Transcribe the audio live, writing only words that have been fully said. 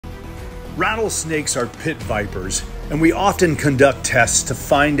Rattlesnakes are pit vipers, and we often conduct tests to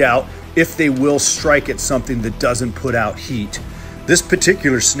find out if they will strike at something that doesn't put out heat. This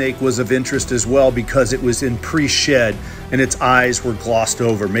particular snake was of interest as well because it was in pre-shed and its eyes were glossed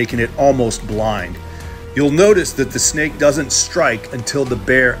over, making it almost blind. You'll notice that the snake doesn't strike until the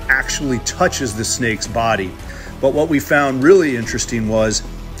bear actually touches the snake's body. But what we found really interesting was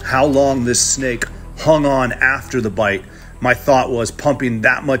how long this snake hung on after the bite. My thought was pumping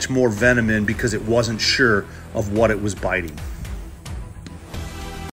that much more venom in because it wasn't sure of what it was biting.